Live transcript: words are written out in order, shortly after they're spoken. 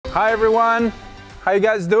Hi everyone, how you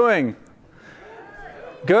guys doing?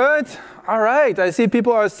 Good? All right, I see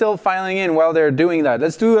people are still filing in while they're doing that.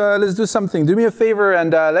 Let's do something. Do me a favor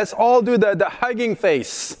and let's all do the hugging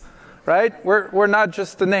face, right? We're not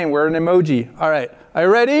just a name, we're an emoji. All right, are you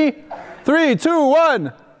ready? 3, 2,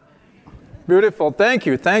 1. Beautiful, thank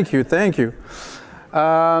you.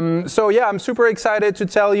 So yeah, I'm super excited to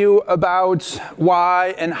tell you about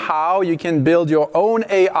why and how you can build your own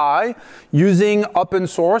AI using open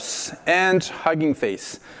source and Hugging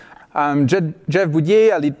Face. Jeff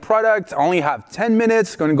Boudier, I lead product. I only have 10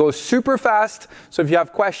 minutes, going to go super fast. So if you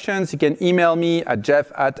have questions, you can email me at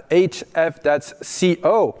jeff@hf.co.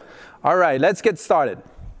 All right, let's get started.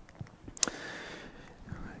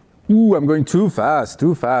 Ooh, I'm going too fast.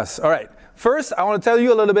 All right. First, I want to tell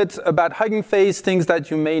you a little bit about Hugging Face, things that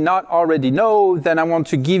you may not already know. Then I want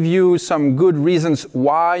to give you some good reasons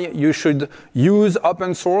why you should use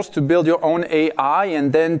open source to build your own AI,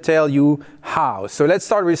 and then tell you how. So let's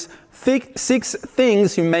start with 6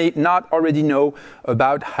 things you may not already know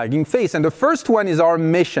about Hugging Face. And the first one is our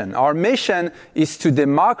mission. Our mission is to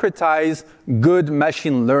democratize good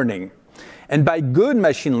machine learning. And by good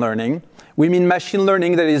machine learning, we mean machine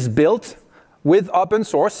learning that is built with open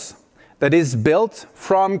source, that is built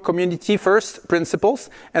from community-first principles,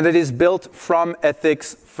 and that is built from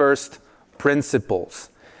ethics-first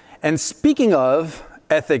principles. And speaking of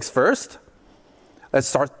ethics first, let's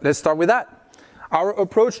start with that. Our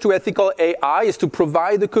approach to ethical AI is to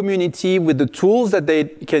provide the community with the tools that they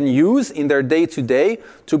can use in their day-to-day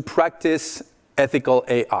to practice ethical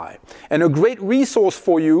AI. And a great resource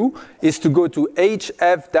for you is to go to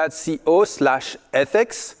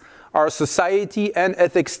hf.co/ethics. Our society and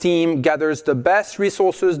ethics team gathers the best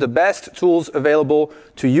resources, the best tools available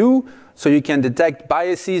to you, so you can detect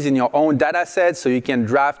biases in your own data sets, so you can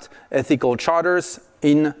draft ethical charters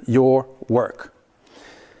in your work.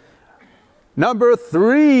 Number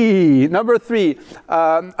three,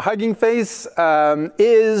 Hugging Face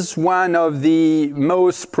is one of the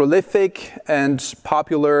most prolific and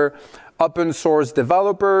popular open source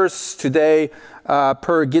developers today.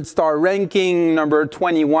 Per GitStar ranking, number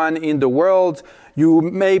 21 in the world. You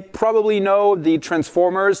may probably know the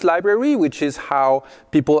Transformers library, which is how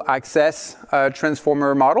people access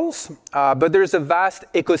transformer models. But there's a vast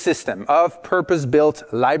ecosystem of purpose-built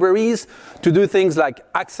libraries to do things like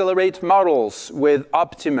accelerate models with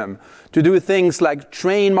Optimum, to do things like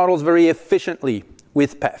train models very efficiently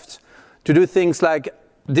with PEFT, to do things like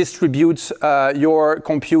distribute your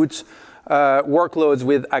compute workloads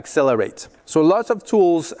with Accelerate. So lots of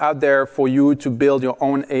tools out there for you to build your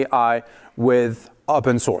own AI with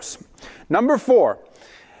open source. Number 4,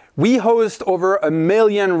 we host over 1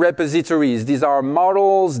 million repositories. These are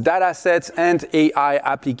models, data sets, and AI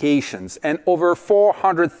applications. And over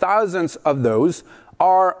 400,000 of those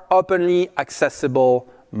are openly accessible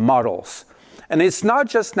models. And it's not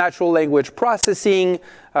just natural language processing,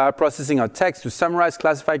 processing of text to summarize,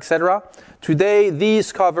 classify, etc. Today,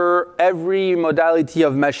 these cover every modality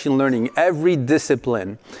of machine learning, every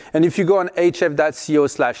discipline. And if you go on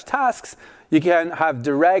hf.co/tasks, you can have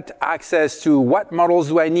direct access to what models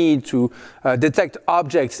do I need to detect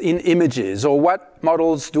objects in images, or what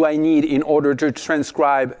models do I need in order to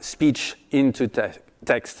transcribe speech into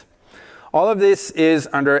text. All of this is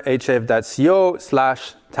under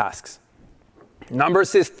hf.co/tasks. Number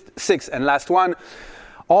 6 and last one,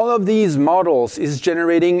 all of these models is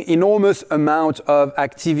generating enormous amount of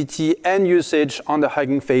activity and usage on the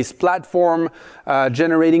Hugging Face platform,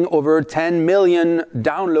 generating over 10 million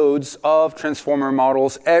downloads of transformer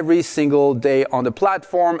models every single day on the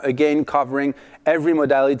platform, again covering every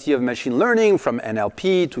modality of machine learning from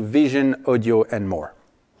NLP to vision, audio, and more.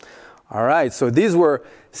 All right, so these were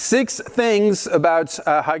 6 things about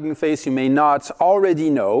Hugging Face you may not already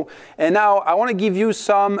know. And now I want to give you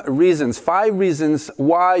some reasons, 5 reasons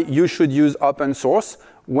why you should use open source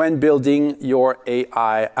when building your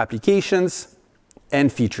AI applications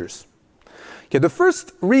and features. Okay, the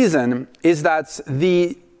first reason is that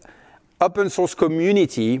the open source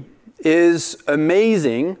community is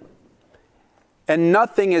amazing and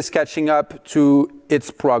nothing is catching up to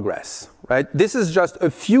its progress. Right? This is just a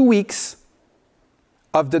few weeks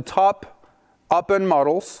of the top open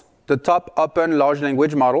models, the top open large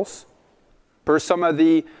language models, per some of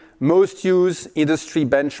the most used industry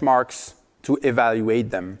benchmarks to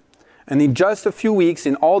evaluate them. And in just a few weeks,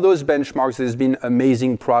 in all those benchmarks, there's been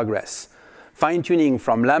amazing progress. Fine-tuning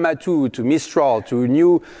from Llama 2 to Mistral to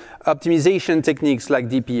new optimization techniques like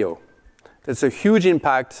DPO. That's a huge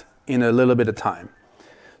impact in a little bit of time.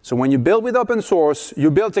 So when you build with open source, you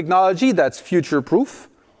build technology that's future-proof,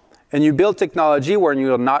 and you build technology where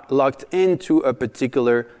you're not locked into a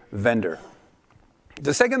particular vendor.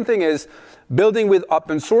 The second thing is building with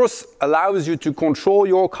open source allows you to control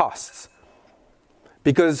your costs,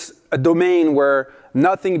 because a domain where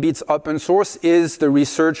nothing beats open source is the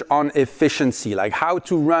research on efficiency, like how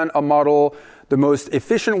to run a model the most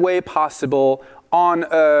efficient way possible on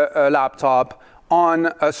a laptop,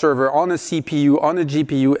 on a server, on a CPU, on a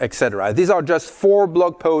GPU, etc. These are just 4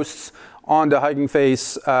 blog posts on the Hugging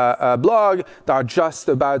Face blog that are just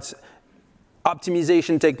about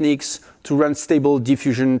optimization techniques to run stable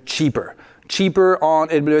diffusion cheaper. Cheaper on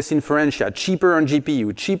AWS Inferentia, cheaper on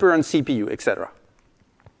GPU, cheaper on CPU, etc.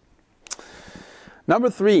 Number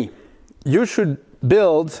 3, you should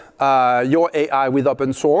build your AI with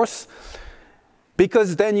open source,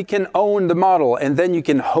 because then you can own the model and then you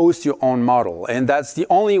can host your own model. And that's the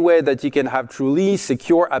only way that you can have truly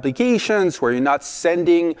secure applications where you're not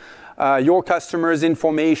sending your customers'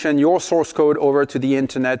 information, your source code over to the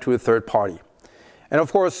internet to a third party. And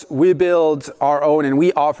of course, we build our own and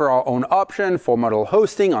we offer our own option for model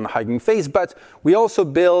hosting on Hugging Face, but we also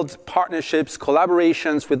build partnerships,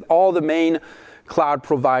 collaborations with all the main cloud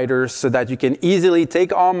providers so that you can easily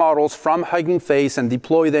take our models from Hugging Face and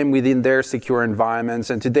deploy them within their secure environments.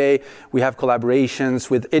 And today we have collaborations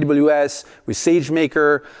with AWS, with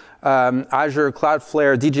SageMaker, Azure,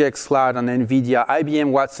 Cloudflare, DGX Cloud on NVIDIA,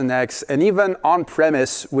 IBM Watson X, and even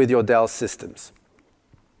on-premise with your Dell systems.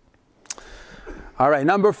 All right,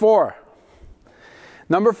 number 4.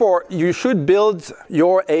 Number 4, you should build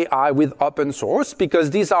your AI with open source,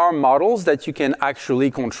 because these are models that you can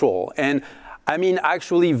actually control. And I mean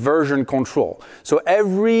actually version control. So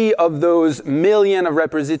every of those million of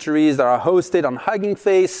repositories that are hosted on Hugging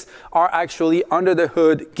Face are actually under the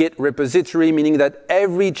hood Git repository, meaning that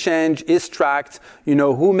every change is tracked. You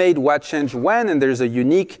know who made what change when, and there's a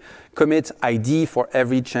unique commit ID for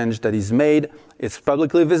every change that is made. It's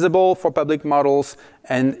publicly visible for public models,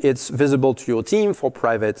 and it's visible to your team for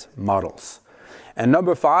private models. And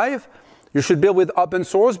number 5, you should build with open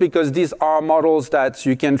source, because these are models that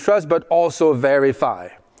you can trust but also verify,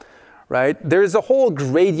 right? There is a whole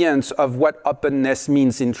gradient of what openness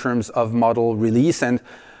means in terms of model release. And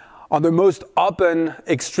on the most open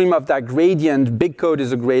extreme of that gradient, BigCode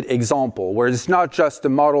is a great example, where it's not just the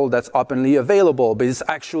model that's openly available, but it's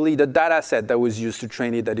actually the data set that was used to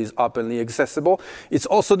train it that is openly accessible. It's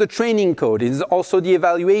also the training code. It's also the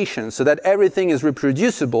evaluation, so that everything is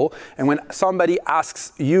reproducible. And when somebody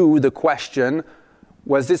asks you the question,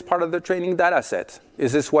 was this part of the training data set?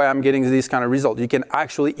 Is this why I'm getting this kind of result? You can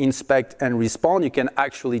actually inspect and respond. You can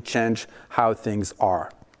actually change how things are.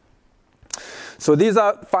 So these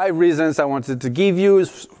are 5 reasons I wanted to give you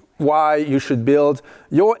why you should build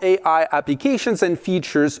your AI applications and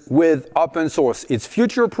features with open source. It's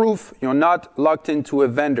future-proof. You're not locked into a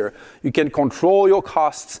vendor. You can control your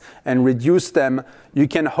costs and reduce them. You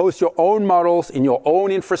can host your own models in your own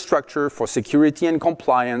infrastructure for security and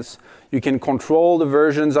compliance. You can control the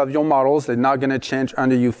versions of your models. They're not going to change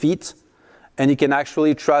under your feet. And you can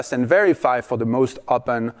actually trust and verify for the most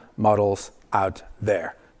open models out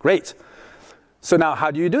there. Great. So now, how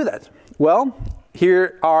do you do that? Well,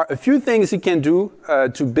 here are a few things you can do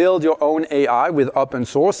to build your own AI with open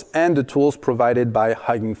source and the tools provided by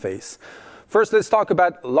Hugging Face. First, let's talk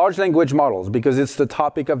about large language models, because it's the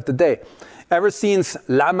topic of the day. Ever since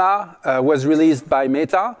Llama was released by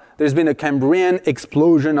Meta, there's been a Cambrian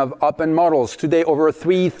explosion of open models. Today, over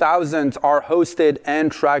 3,000 are hosted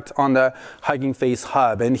and tracked on the Hugging Face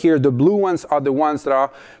hub. And here, the blue ones are the ones that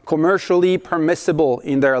are commercially permissible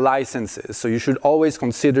in their licenses. So you should always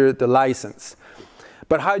consider the license.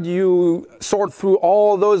 But how do you sort through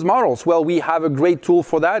all those models? Well, we have a great tool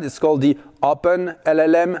for that. It's called the Open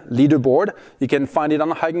LLM Leaderboard. You can find it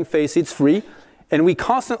on Hugging Face. It's free. And we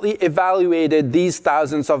constantly evaluated these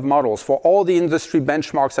thousands of models for all the industry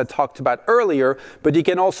benchmarks I talked about earlier, but you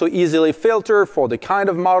can also easily filter for the kind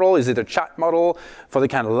of model. Is it a chat model? For the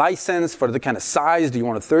kind of license, for the kind of size. Do you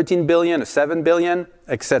want a 13 billion, a 7 billion,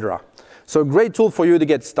 etc. So a great tool for you to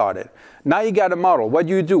get started. Now you got a model. What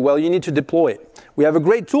do you do? Well, you need to deploy it. We have a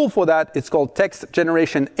great tool for that. It's called Text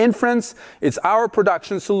Generation Inference. It's our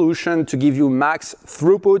production solution to give you max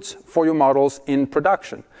throughput for your models in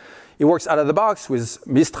production. It works out of the box with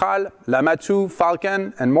Mistral, Llama 2,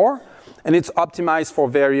 Falcon, and more. And it's optimized for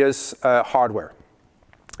various hardware,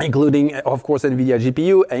 including, of course, NVIDIA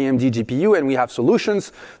GPU, AMD GPU, and we have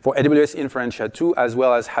solutions for AWS Inferentia 2, as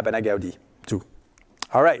well as Habana Gaudi 2.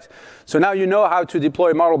 All right, so now you know how to deploy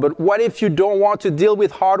a model, but what if you don't want to deal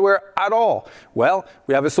with hardware at all? Well,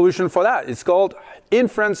 we have a solution for that. It's called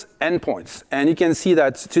Inference Endpoints. And you can see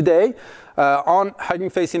that today, on Hugging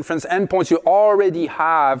Face inference endpoints, you already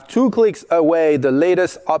have 2 clicks away the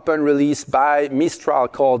latest open release by Mistral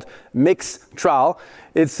called Mixtral.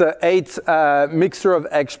 It's an 8 mixture of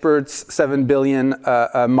experts, 7 billion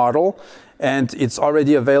model, and it's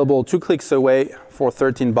already available 2 clicks away for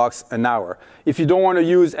 $13 an hour. If you don't want to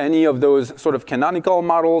use any of those sort of canonical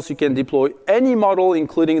models, you can deploy any model,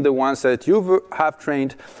 including the ones that you have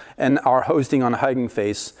trained and are hosting on Hugging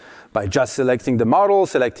Face, by just selecting the model,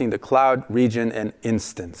 selecting the cloud, region, and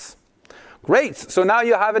instance. Great, so now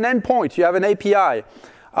you have an endpoint, you have an API.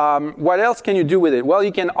 What else can you do with it? Well,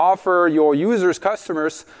 you can offer your users,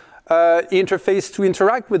 customers, interface to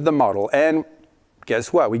interact with the model. And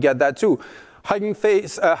guess what? We get that too. Hugging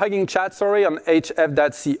Chat, on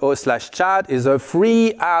hf.co/chat is a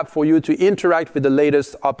free app for you to interact with the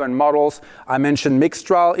latest open models. I mentioned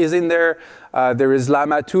Mixtral is in there. There is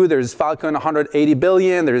Llama 2, there is Falcon 180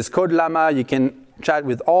 billion, there is Code Llama. You can chat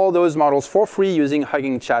with all those models for free using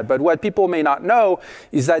Hugging Chat. But what people may not know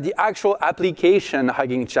is that the actual application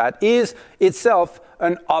Hugging Chat is itself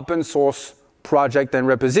an open source project and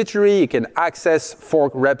repository. You can access,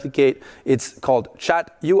 fork, replicate. It's called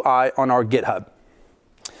Chat UI on our GitHub.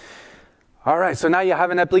 All right, so now you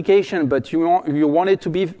have an application, but you want it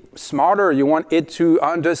to be smarter. You want it to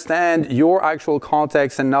understand your actual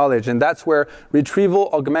context and knowledge, and that's where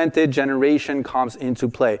retrieval augmented generation comes into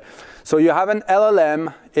play. So you have an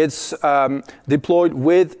LLM. It's deployed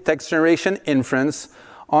with text generation inference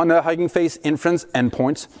on a Hugging Face inference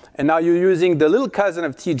endpoint. And now you're using the little cousin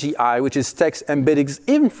of TGI, which is text embeddings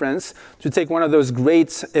inference, to take one of those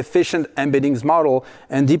great efficient embeddings model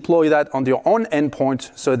and deploy that on your own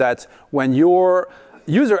endpoint so that when your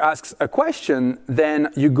user asks a question, then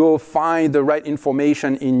you go find the right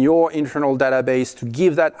information in your internal database to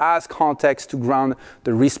give that as context to ground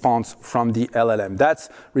the response from the LLM. That's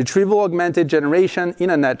retrieval augmented generation in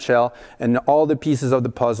a nutshell, and all the pieces of the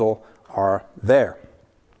puzzle are there.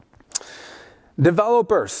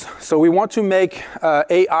 Developers. So we want to make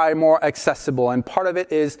AI more accessible, and part of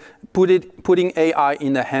it is putting AI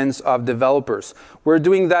in the hands of developers. We're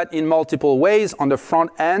doing that in multiple ways. On the front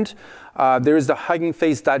end, there is the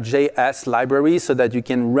huggingface.js library so that you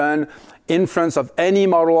can run inference of any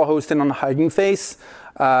model hosted on Hugging Face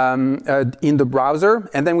in the browser.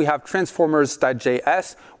 And then we have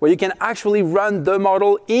transformers.js, where you can actually run the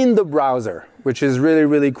model in the browser, which is really,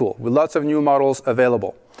 really cool, with lots of new models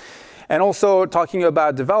available. And also, talking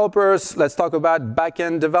about developers, let's talk about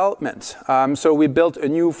backend development. So we built a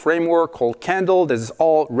new framework called Candle. This is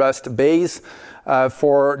all Rust-based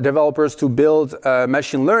for developers to build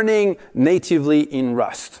machine learning natively in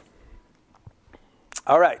Rust.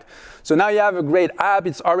 All right. So now you have a great app.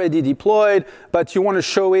 It's already deployed, but you want to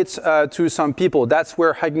show it to some people. That's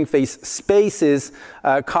where Hugging Face Spaces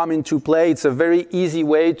come into play. It's a very easy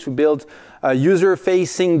way to build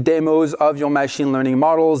user-facing demos of your machine learning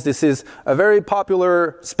models. This is a very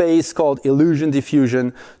popular space called illusion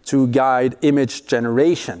diffusion to guide image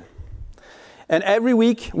generation. And every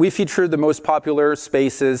week, we feature the most popular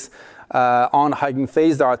spaces on Hugging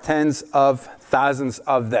Face. There are tens of thousands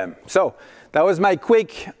of them. So that was my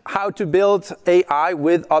quick how to build AI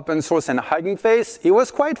with open source and Hugging Face. It was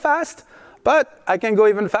quite fast, but I can go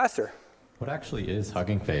even faster. What actually is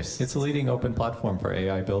Hugging Face? It's a leading open platform for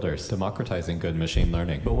AI builders, democratizing good machine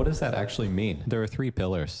learning. But what does that actually mean? There are 3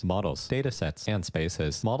 pillars: models, datasets, and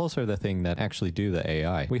spaces. Models are the thing that actually do the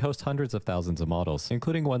AI. We host hundreds of thousands of models,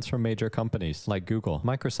 including ones from major companies like Google,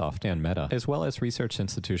 Microsoft, and Meta, as well as research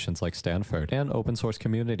institutions like Stanford and open source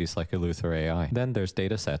communities like Eleuther AI. Then there's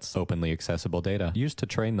datasets, openly accessible data, used to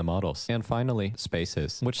train the models. And finally,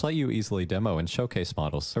 spaces, which let you easily demo and showcase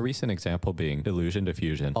models, a recent example being illusion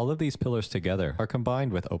diffusion. All of these pillars together are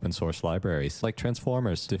combined with open source libraries like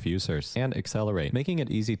Transformers, Diffusers, and Accelerate, making it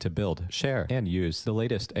easy to build, share, and use the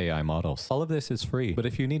latest AI models. All of this is free, but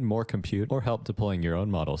if you need more compute or help deploying your own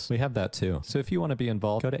models, we have that too. So if you want to be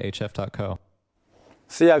involved, go to hf.co.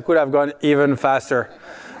 See, I could have gone even faster.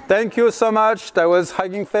 Thank you so much. That was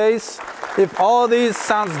Hugging Face. If all these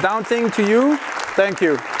sounds daunting to you, thank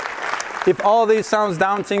you. If all these sounds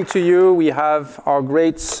daunting to you, we have our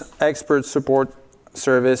great expert support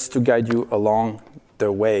service to guide you along the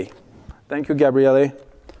way. Thank you, Gabriele.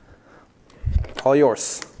 All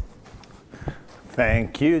yours.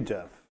 Thank you, Jeff.